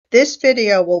This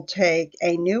video will take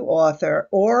a new author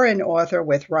or an author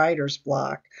with writer's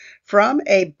block from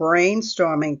a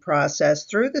brainstorming process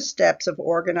through the steps of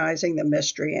organizing the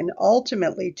mystery and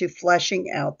ultimately to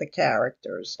fleshing out the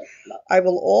characters. I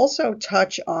will also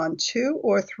touch on 2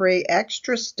 or 3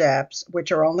 extra steps,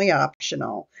 which are only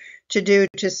optional, to do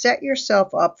to set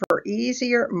yourself up for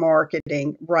easier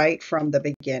marketing right from the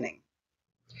beginning.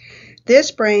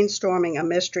 This brainstorming a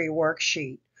mystery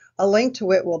worksheet, a link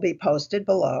to it will be posted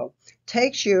below,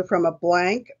 takes you from a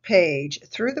blank page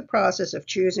through the process of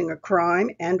choosing a crime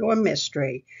and/or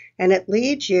mystery, and it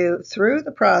leads you through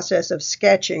the process of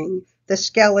sketching the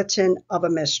skeleton of a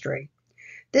mystery.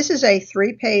 This is a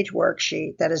 3-page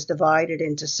worksheet that is divided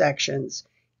into sections,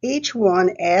 each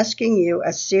one asking you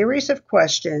a series of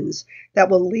questions that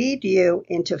will lead you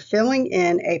into filling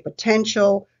in a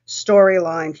potential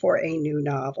storyline for a new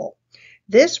novel.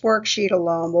 This worksheet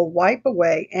alone will wipe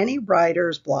away any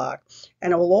writer's block,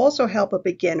 and it will also help a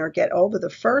beginner get over the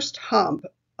first hump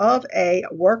of a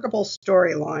workable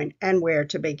storyline and where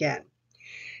to begin.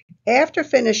 After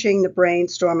finishing the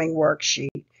brainstorming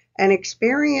worksheet, an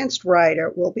experienced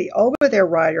writer will be over their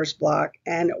writer's block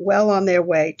and well on their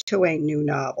way to a new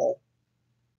novel.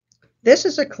 This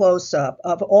is a close-up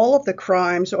of all of the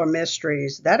crimes or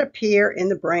mysteries that appear in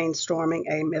the brainstorming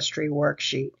a mystery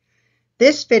worksheet.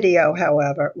 This video,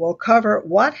 however, will cover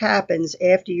what happens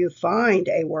after you find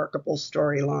a workable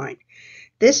storyline.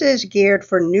 This is geared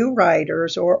for new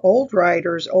writers or old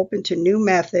writers open to new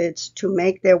methods to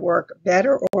make their work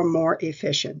better or more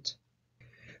efficient.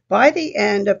 By the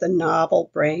end of the novel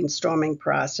brainstorming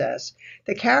process,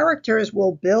 the characters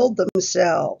will build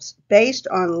themselves based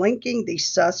on linking the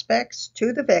suspects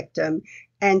to the victim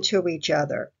and to each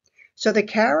other. So the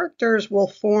characters will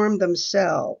form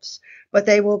themselves, but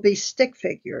they will be stick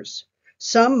figures,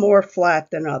 some more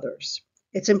flat than others.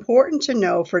 It's important to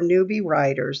know for newbie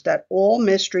writers that all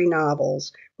mystery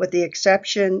novels, with the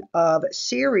exception of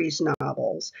series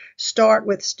novels, start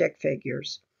with stick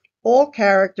figures. All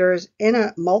characters in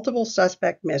a multiple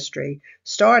suspect mystery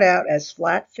start out as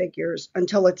flat figures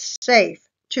until it's safe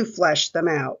to flesh them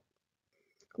out.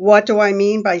 What do I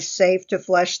mean by safe to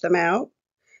flesh them out?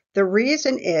 The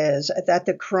reason is that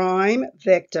the crime,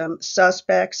 victim,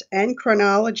 suspects, and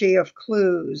chronology of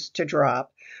clues to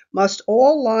drop must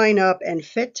all line up and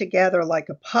fit together like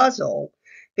a puzzle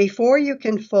before you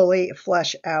can fully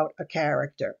flesh out a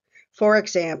character. For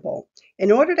example,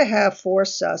 in order to have 4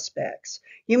 suspects,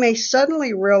 you may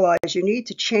suddenly realize you need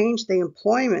to change the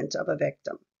employment of a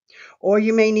victim, or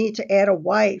you may need to add a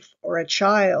wife or a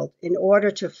child in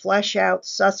order to flesh out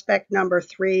suspect number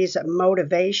 3's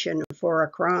motivation for a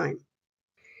crime.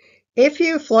 If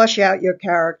you flush out your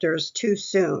characters too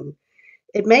soon,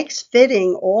 it makes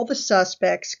fitting all the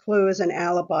suspects, clues, and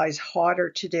alibis harder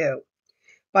to do.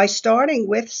 By starting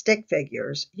with stick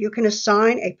figures, you can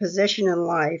assign a position in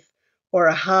life or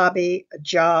a hobby, a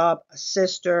job, a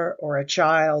sister, or a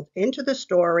child into the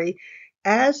story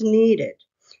as needed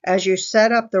as you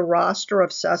set up the roster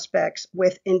of suspects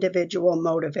with individual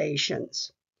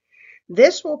motivations.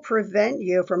 This will prevent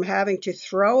you from having to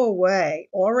throw away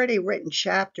already written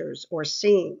chapters or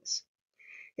scenes.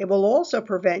 It will also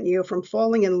prevent you from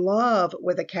falling in love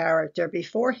with a character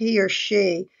before he or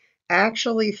she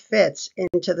actually fits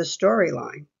into the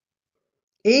storyline.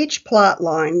 Each plot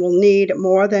line will need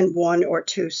more than 1 or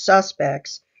 2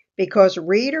 suspects because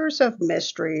readers of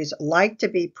mysteries like to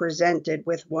be presented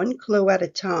with 1 clue at a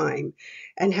time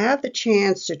and have the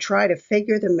chance to try to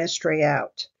figure the mystery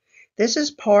out. This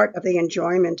is part of the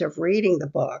enjoyment of reading the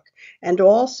book and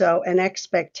also an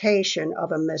expectation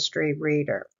of a mystery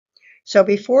reader. So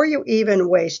before you even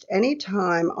waste any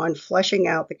time on fleshing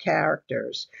out the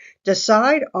characters,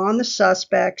 decide on the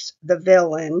suspects, the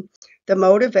villain, the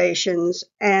motivations,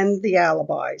 and the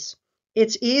alibis.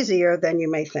 It's easier than you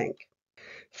may think.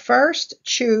 First,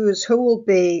 choose who will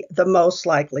be the most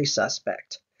likely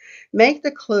suspect. Make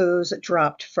the clues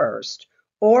dropped first,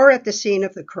 or at the scene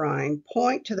of the crime,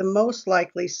 point to the most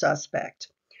likely suspect.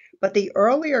 But the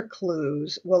earlier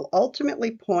clues will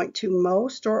ultimately point to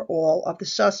most or all of the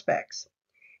suspects.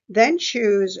 Then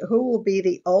choose who will be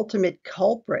the ultimate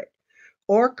culprit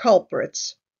or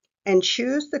culprits, and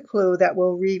choose the clue that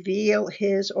will reveal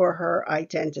his or her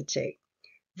identity.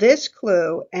 This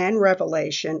clue and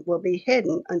revelation will be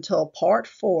hidden until part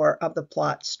 4 of the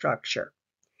plot structure.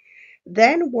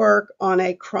 Then work on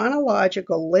a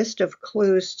chronological list of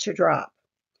clues to drop.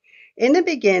 In the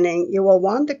beginning, you will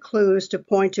want the clues to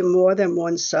point to more than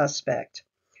 1 suspect.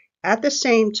 At the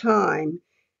same time,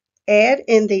 add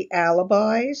in the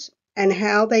alibis and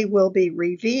how they will be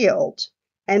revealed,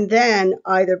 and then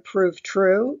either prove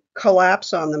true,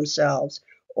 collapse on themselves,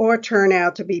 or turn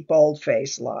out to be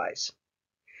bold-faced lies.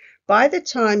 By the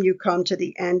time you come to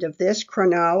the end of this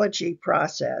chronology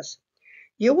process,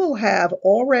 you will have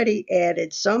already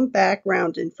added some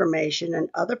background information and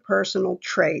other personal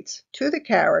traits to the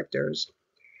characters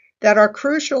that are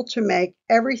crucial to make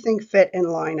everything fit and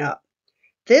line up.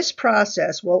 This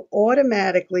process will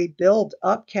automatically build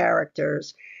up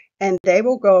characters, and they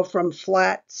will go from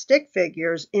flat stick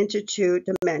figures into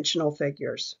two-dimensional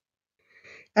figures.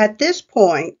 At this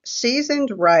point,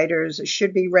 seasoned writers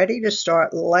should be ready to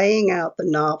start laying out the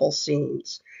novel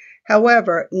scenes.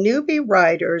 However, newbie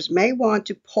writers may want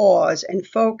to pause and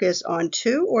focus on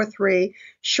 2 or 3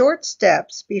 short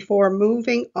steps before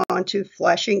moving on to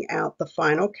fleshing out the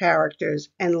final characters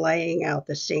and laying out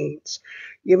the scenes.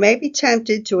 You may be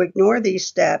tempted to ignore these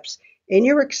steps in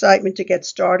your excitement to get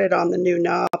started on the new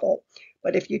novel,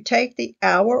 but if you take the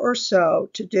hour or so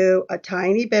to do a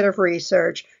tiny bit of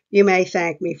research, you may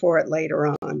thank me for it later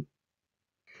on.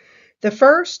 The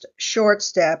first short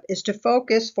step is to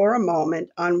focus for a moment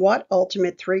on what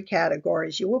ultimate 3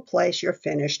 categories you will place your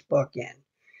finished book in.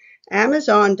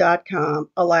 Amazon.com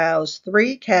allows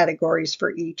 3 categories for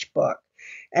each book,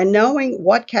 and knowing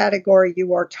what category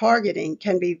you are targeting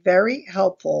can be very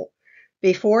helpful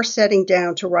before setting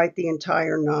down to write the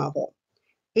entire novel.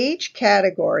 Each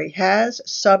category has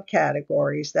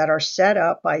subcategories that are set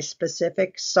up by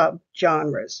specific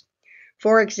subgenres.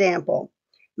 For example,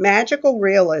 magical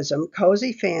realism,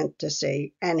 cozy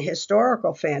fantasy, and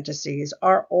historical fantasies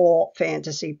are all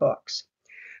fantasy books,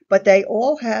 but they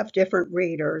all have different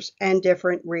readers and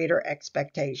different reader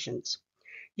expectations.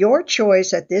 Your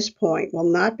choice at this point will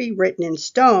not be written in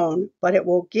stone, but it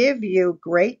will give you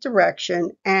great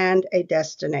direction and a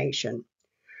destination.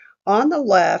 On the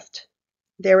left,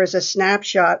 there is a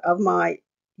snapshot of my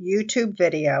YouTube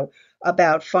video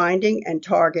about finding and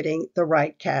targeting the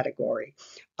right category.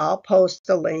 I'll post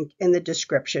the link in the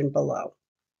description below.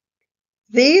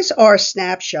 These are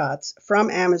snapshots from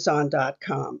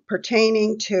Amazon.com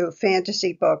pertaining to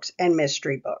fantasy books and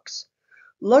mystery books.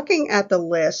 Looking at the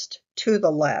list to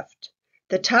the left,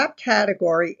 the top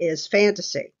category is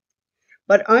fantasy,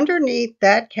 but underneath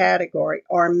that category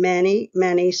are many,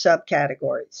 many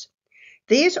subcategories.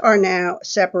 These are now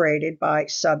separated by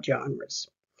subgenres.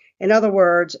 In other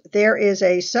words, there is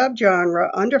a subgenre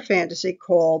under fantasy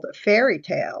called fairy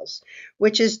tales,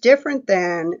 which is different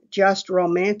than just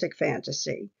romantic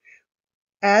fantasy,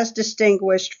 as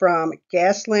distinguished from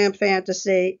gaslamp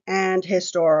fantasy and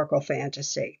historical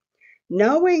fantasy.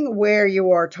 Knowing where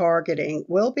you are targeting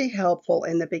will be helpful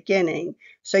in the beginning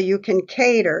so you can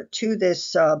cater to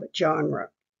this subgenre.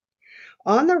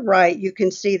 On the right, you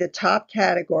can see the top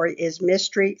category is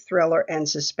mystery, thriller, and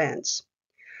suspense.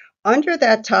 Under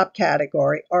that top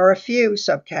category are a few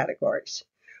subcategories.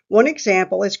 One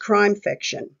example is crime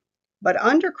fiction, but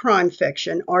under crime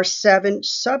fiction are 7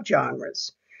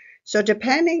 subgenres. So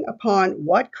depending upon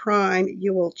what crime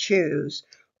you will choose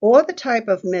or the type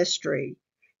of mystery,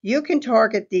 you can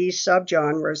target these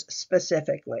subgenres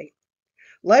specifically.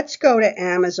 Let's go to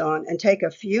Amazon and take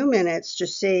a few minutes to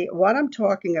see what I'm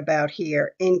talking about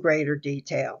here in greater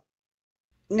detail.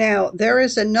 Now, there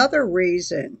is another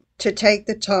reason to take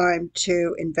the time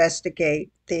to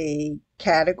investigate the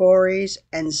categories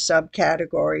and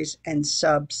subcategories and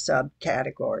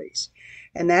subcategories.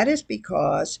 And that is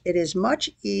because it is much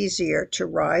easier to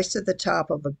rise to the top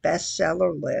of a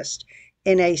bestseller list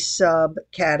in a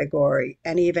subcategory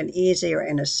and even easier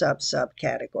in a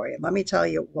subcategory. And let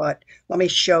me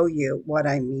show you what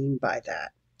I mean by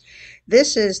that.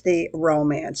 This is the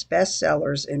romance,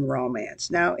 bestsellers in romance.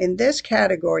 Now, in this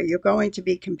category, you're going to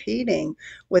be competing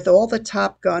with all the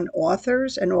Top Gun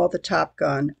authors and all the Top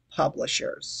Gun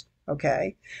publishers.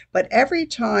 Okay, but every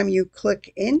time you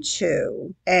click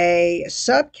into a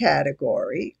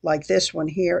subcategory, like this one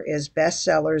here is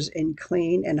bestsellers in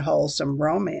clean and wholesome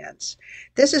romance,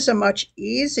 this is a much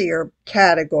easier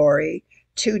category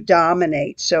to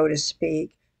dominate, so to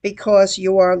speak, because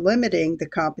you are limiting the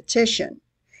competition.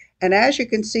 And as you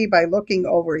can see by looking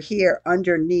over here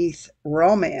underneath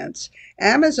romance,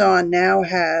 Amazon now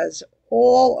has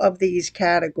all of these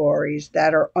categories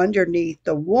that are underneath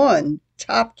the one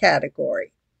top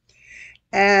category.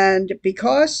 And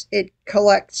because it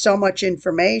collects so much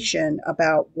information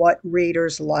about what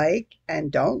readers like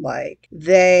and don't like,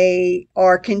 they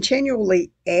are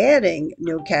continually adding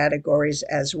new categories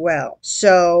as well.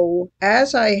 So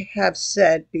as I have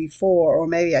said before, or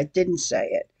maybe I didn't say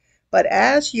it, But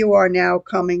as you are now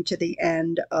coming to the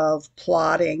end of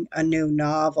plotting a new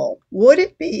novel, would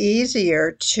it be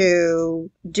easier to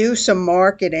do some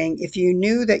marketing if you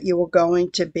knew that you were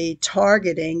going to be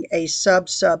targeting a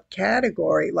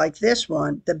subcategory like this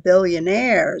one, the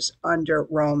billionaires under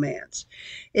romance?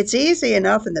 It's easy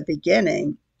enough in the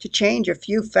beginning to change a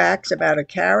few facts about a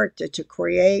character to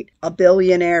create a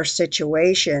billionaire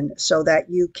situation so that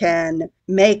you can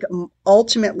make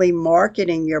ultimately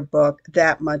marketing your book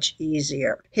that much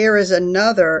easier. Here is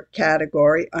another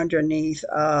category underneath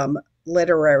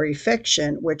literary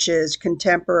fiction, which is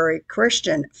contemporary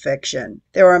Christian fiction.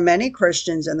 There are many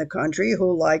Christians in the country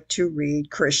who like to read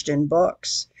Christian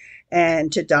books.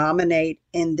 And to dominate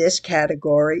in this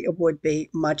category, it would be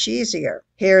much easier.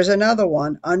 Here's another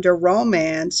one. Under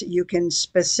romance, you can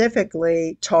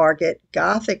specifically target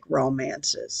Gothic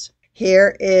romances.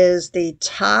 Here is the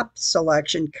top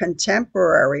selection,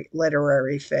 contemporary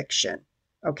literary fiction.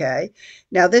 Okay,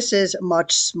 now this is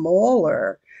much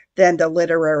smaller than the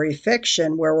literary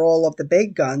fiction where all of the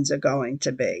big guns are going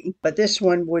to be. But this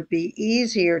one would be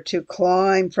easier to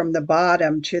climb from the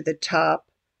bottom to the top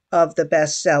of the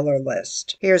bestseller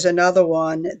list. Here's another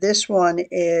one. This one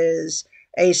is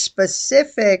a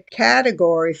specific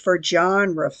category for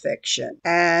genre fiction.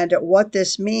 And what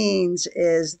this means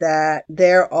is that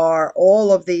there are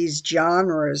all of these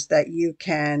genres that you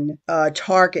can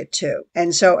target to.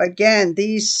 And so again,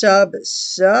 these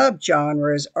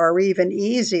sub-genres are even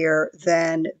easier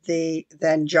than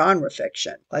genre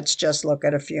fiction. Let's just look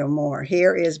at a few more.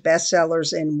 Here is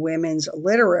bestsellers in women's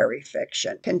literary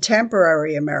fiction,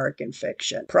 contemporary American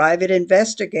fiction, private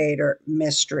investigator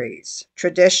mysteries,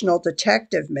 traditional detective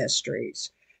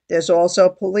mysteries. There's also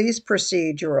police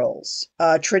procedurals,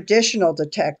 traditional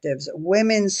detectives,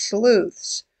 women's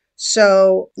sleuths.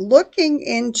 So looking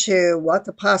into what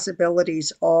the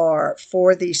possibilities are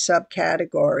for these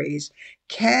subcategories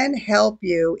can help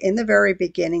you in the very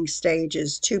beginning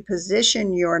stages to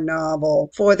position your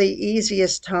novel for the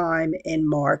easiest time in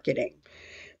marketing.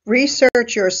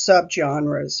 Research your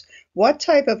subgenres. What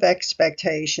type of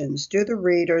expectations do the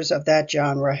readers of that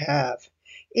genre have?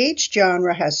 Each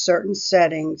genre has certain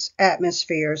settings,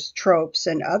 atmospheres, tropes,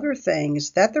 and other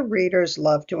things that the readers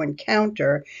love to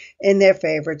encounter in their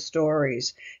favorite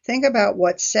stories. Think about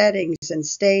what settings and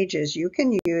stages you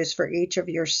can use for each of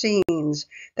your scenes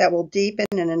that will deepen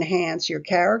and enhance your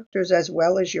characters as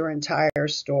well as your entire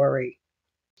story.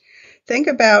 Think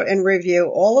about and review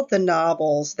all of the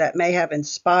novels that may have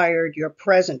inspired your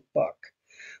present book.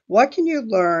 What can you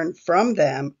learn from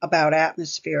them about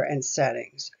atmosphere and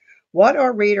settings? What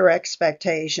are reader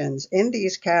expectations in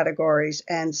these categories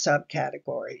and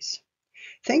subcategories?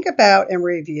 Think about and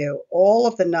review all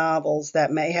of the novels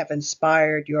that may have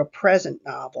inspired your present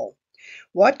novel.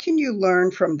 What can you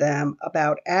learn from them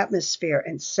about atmosphere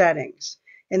and settings?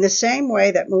 In the same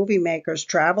way that movie makers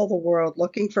travel the world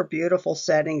looking for beautiful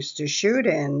settings to shoot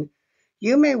in,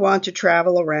 you may want to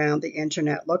travel around the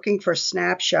internet looking for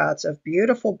snapshots of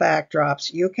beautiful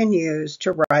backdrops you can use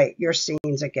to write your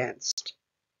scenes against.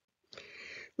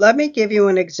 Let me give you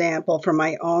an example from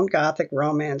my own Gothic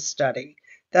romance study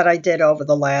that I did over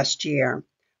the last year.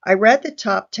 I read the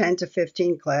top 10 to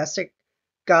 15 classic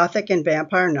Gothic and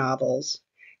vampire novels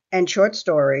and short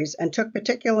stories and took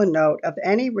particular note of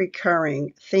any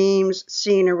recurring themes,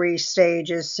 scenery,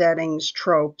 stages, settings,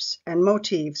 tropes, and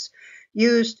motifs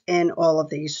used in all of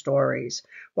these stories.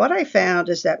 What I found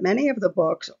is that many of the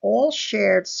books all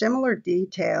shared similar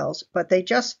details, but they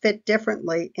just fit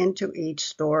differently into each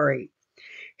story.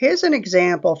 Here's an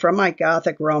example from my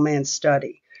Gothic romance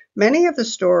study. Many of the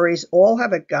stories all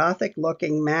have a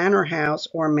Gothic-looking manor house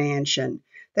or mansion.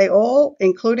 They all,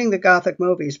 including the Gothic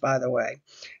movies, by the way,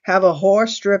 have a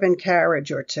horse-driven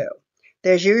carriage or two.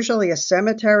 There's usually a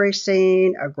cemetery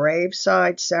scene, a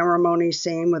graveside ceremony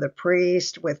scene with a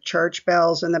priest with church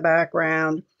bells in the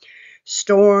background,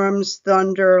 storms,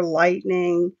 thunder,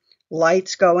 lightning,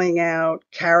 lights going out,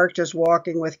 characters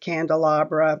walking with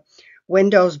candelabra,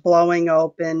 windows blowing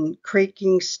open,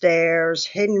 creaking stairs,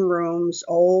 hidden rooms,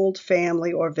 old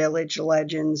family or village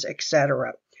legends,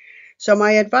 etc. So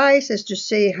my advice is to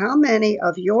see how many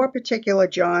of your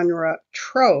particular genre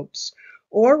tropes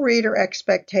or reader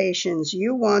expectations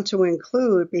you want to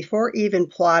include before even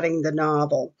plotting the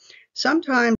novel.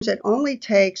 Sometimes it only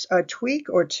takes a tweak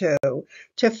or two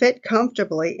to fit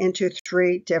comfortably into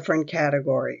 3 different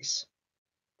categories.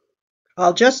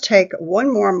 I'll just take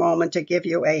one more moment to give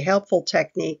you a helpful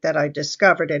technique that I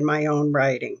discovered in my own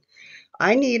writing.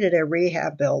 I needed a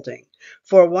rehab building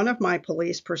for one of my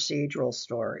police procedural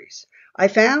stories. I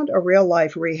found a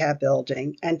real-life rehab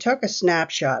building and took a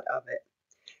snapshot of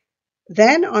it.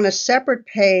 Then on a separate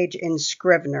page in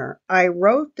Scrivener, I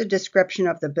wrote the description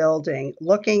of the building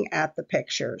looking at the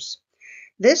pictures.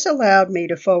 This allowed me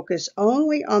to focus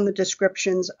only on the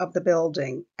descriptions of the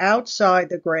building outside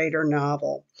the greater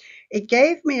novel. It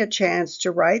gave me a chance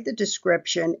to write the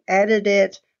description, edit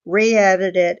it,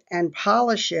 re-edit it, and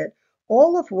polish it,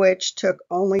 all of which took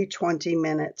only 20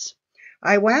 minutes.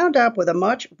 I wound up with a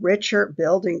much richer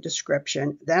building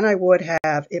description than I would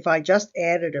have if I just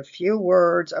added a few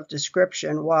words of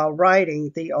description while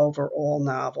writing the overall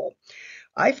novel.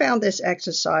 I found this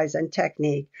exercise and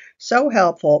technique so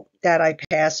helpful that I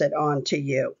pass it on to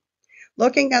you.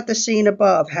 Looking at the scene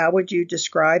above, how would you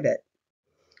describe it?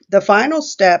 The final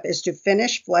step is to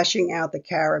finish fleshing out the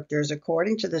characters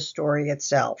according to the story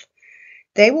itself.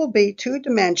 They will be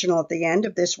two-dimensional at the end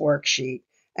of this worksheet,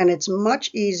 and it's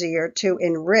much easier to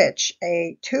enrich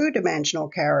a two-dimensional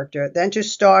character than to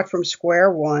start from square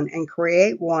one and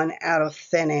create one out of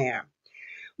thin air.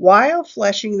 While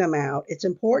fleshing them out, it's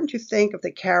important to think of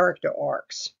the character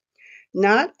arcs.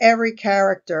 Not every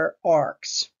character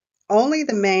arcs. Only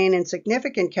the main and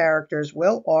significant characters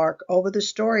will arc over the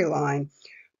storyline,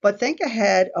 but think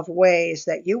ahead of ways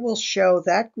that you will show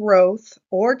that growth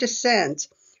or descent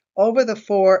over the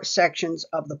 4 sections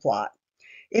of the plot.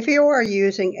 If you are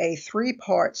using a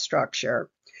 3-part structure,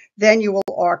 then you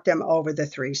will arc them over the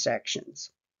 3 sections.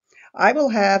 I will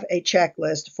have a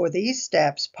checklist for these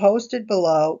steps posted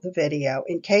below the video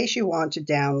in case you want to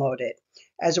download it,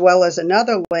 as well as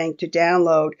another link to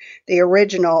download the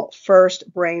original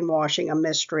First Brainwashing a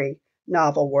Mystery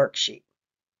Novel Worksheet.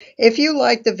 If you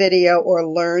liked the video or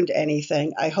learned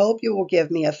anything, I hope you will give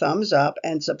me a thumbs up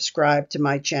and subscribe to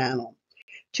my channel.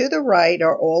 To the right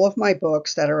are all of my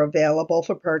books that are available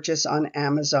for purchase on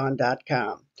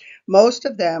Amazon.com. Most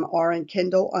of them are in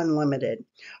Kindle Unlimited.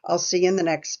 I'll see you in the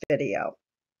next video.